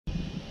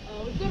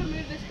got to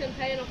move this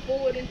container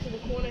forward into the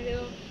corner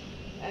here.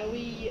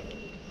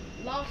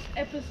 And last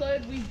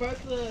episode we broke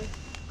the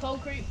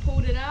concrete,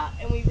 pulled it out,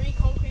 and we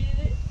re-concreted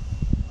it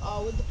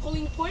with the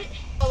pulling point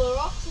of the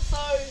rocks, so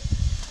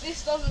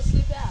this doesn't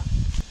slip out.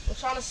 We're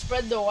trying to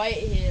spread the weight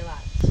here,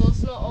 so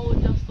it's not all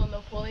just on the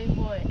pulling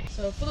point.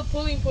 So for the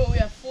pulling point, we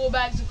have 4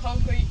 bags of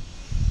concrete,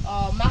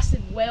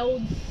 massive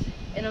welds,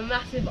 and a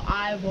massive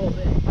eye bolt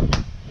there.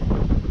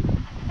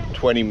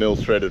 20mm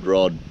threaded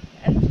rod.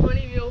 And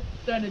 20mm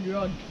threaded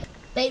rod.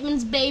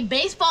 Bateman's Bay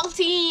baseball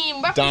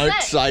team, represent.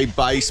 Don't say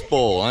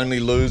baseball,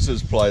 only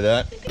losers play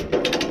that.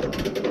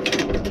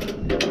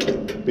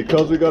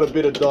 Because we've got a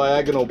bit of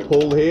diagonal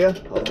pull here,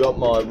 I've got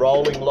my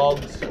rolling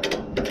logs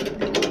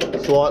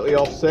slightly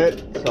offset,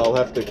 so I'll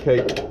have to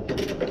keep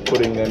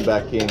putting them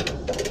back in.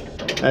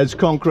 As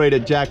concrete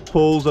jack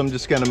pulls, I'm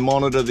just going to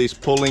monitor this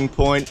pulling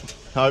point.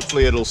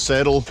 Hopefully it'll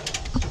settle.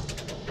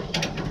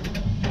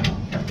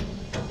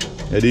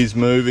 It is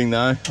moving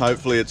though,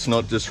 hopefully it's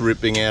not just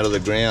ripping out of the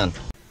ground.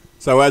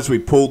 So as we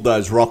pulled,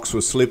 those rocks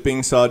were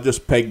slipping, so I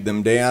just pegged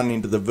them down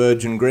into the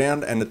virgin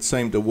ground and it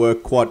seemed to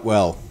work quite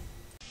well.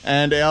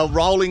 And our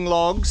rolling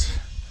logs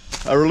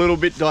are a little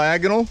bit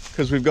diagonal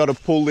because we've got to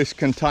pull this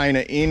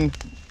container in.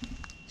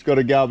 It's got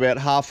to go about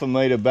 1/2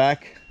 metre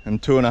back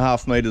and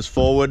 2.5 metres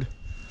forward.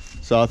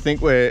 So I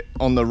think we're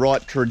on the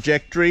right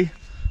trajectory.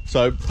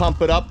 So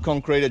pump it up,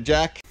 concrete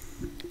jack.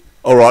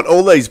 Alright,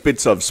 all these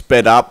bits I've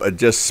sped up are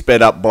just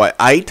sped up by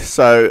 8,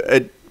 so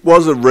it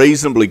was a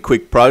reasonably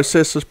quick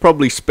process. It's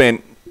probably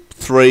spent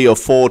 3 or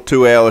 4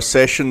 2-hour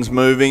sessions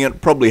moving it.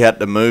 Probably had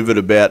to move it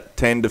about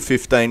 10 to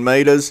 15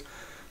 metres.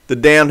 The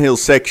downhill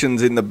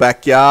sections in the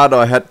backyard,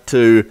 I had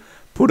to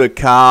put a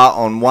car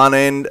on one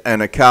end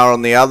and a car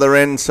on the other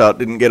end so it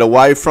didn't get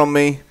away from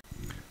me.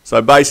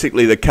 So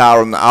basically the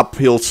car on the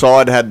uphill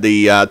side had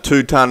the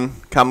 2-tonne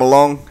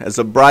Comealong as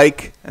a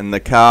brake, and the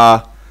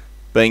car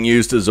being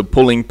used as a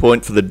pulling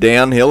point for the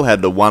downhill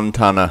had the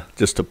 1-tonner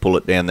just to pull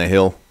it down the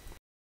hill.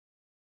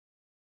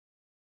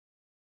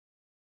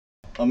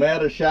 I'm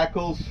out of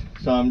shackles,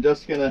 so I'm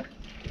just going to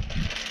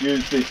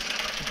use this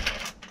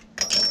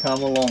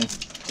Comealong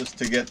just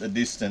to get the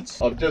distance.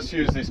 I've just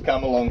used this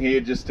Comealong here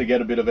just to get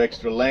a bit of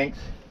extra length.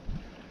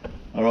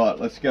 Alright,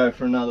 let's go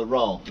for another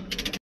roll.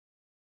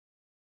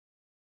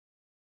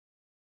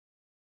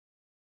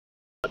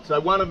 So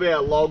one of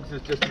our logs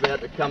is just about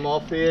to come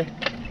off here.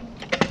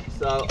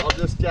 So I'll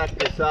just jack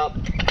this up,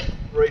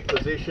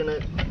 reposition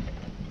it.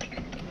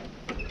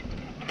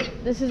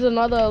 This is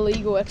another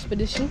illegal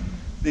expedition.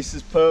 This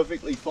is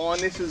perfectly fine.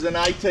 This is an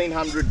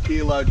 1800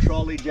 kilo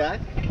trolley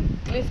jack.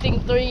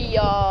 Lifting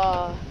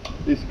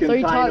This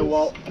container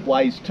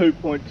weighs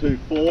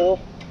 2.24,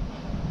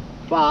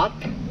 but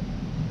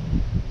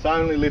it's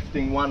only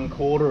lifting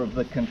 1/4 of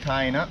the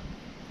container,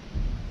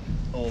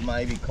 or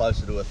maybe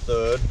closer to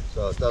 1/3,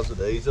 so it does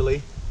it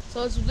easily.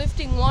 So it's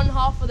lifting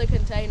 1/2 of the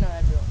container,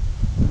 everyone.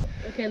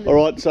 Okay,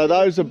 Alright, so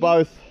those are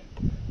both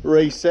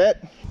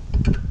reset.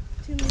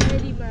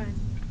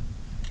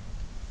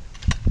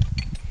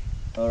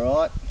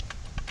 Alright,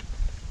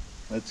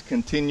 let's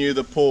continue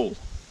the pull.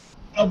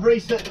 I've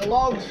reset the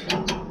logs.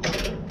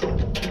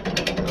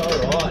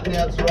 Alright,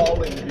 now it's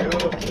rolling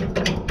beautifully.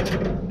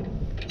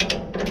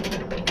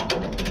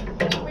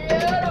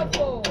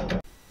 Beautiful.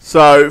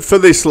 So for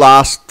this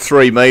last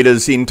 3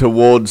 metres in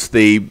towards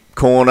the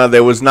corner,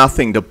 there was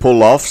nothing to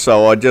pull off,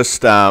 so I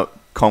just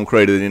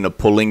concreted in a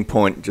pulling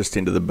point just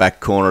into the back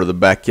corner of the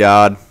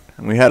backyard.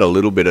 And we had a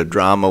little bit of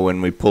drama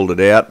when we pulled it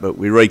out, but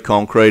we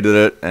reconcreted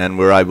it and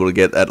we were able to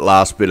get that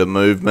last bit of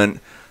movement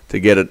to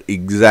get it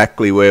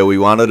exactly where we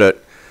wanted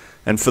it.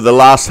 And for the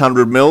last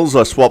 100 mils,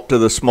 I swapped to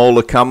the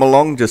smaller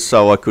Comealong just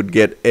so I could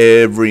get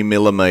every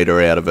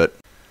millimetre out of it.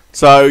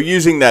 So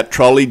using that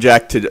trolley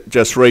jack to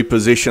just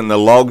reposition the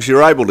logs,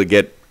 you're able to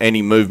get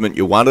any movement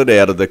you wanted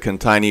out of the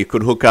container. You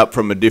could hook up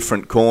from a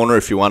different corner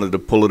if you wanted to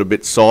pull it a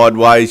bit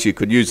sideways. You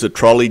could use the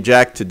trolley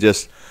jack to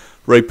just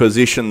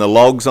reposition the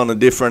logs on a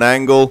different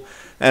angle.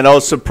 And I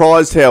was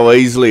surprised how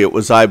easily it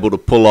was able to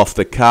pull off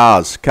the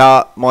cars.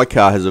 My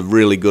car has a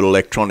really good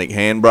electronic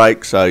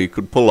handbrake, so you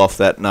could pull off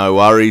that no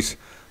worries.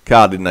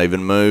 Car didn't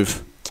even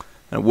move.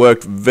 And it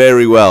worked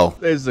very well.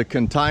 There's the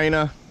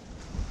container.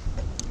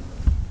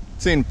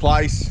 It's in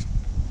place.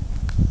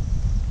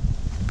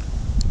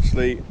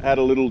 Actually had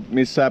a little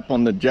mishap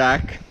on the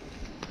jack.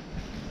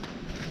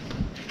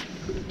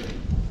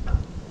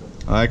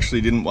 I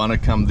actually didn't want to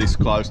come this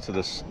close to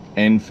this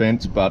end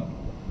fence, but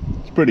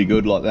it's pretty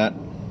good like that.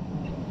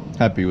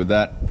 Happy with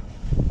that.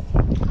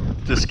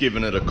 Just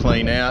giving it a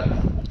clean out.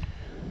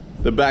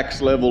 The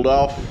back's leveled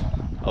off.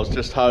 I was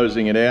just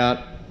hosing it out,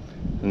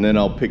 and then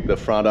I'll pick the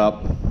front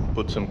up,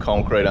 put some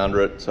concrete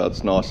under it so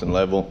it's nice and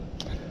level.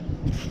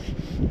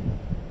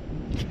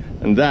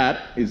 And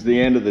that is the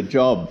end of the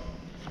job.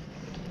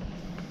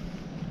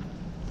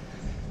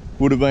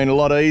 Would have been a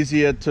lot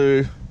easier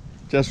to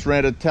just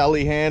rent a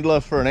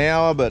telehandler for an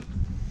hour, but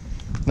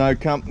no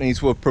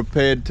companies were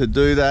prepared to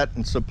do that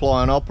and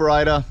supply an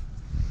operator.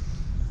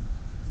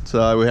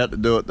 So we had to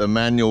do it the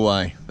manual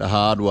way, the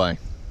hard way.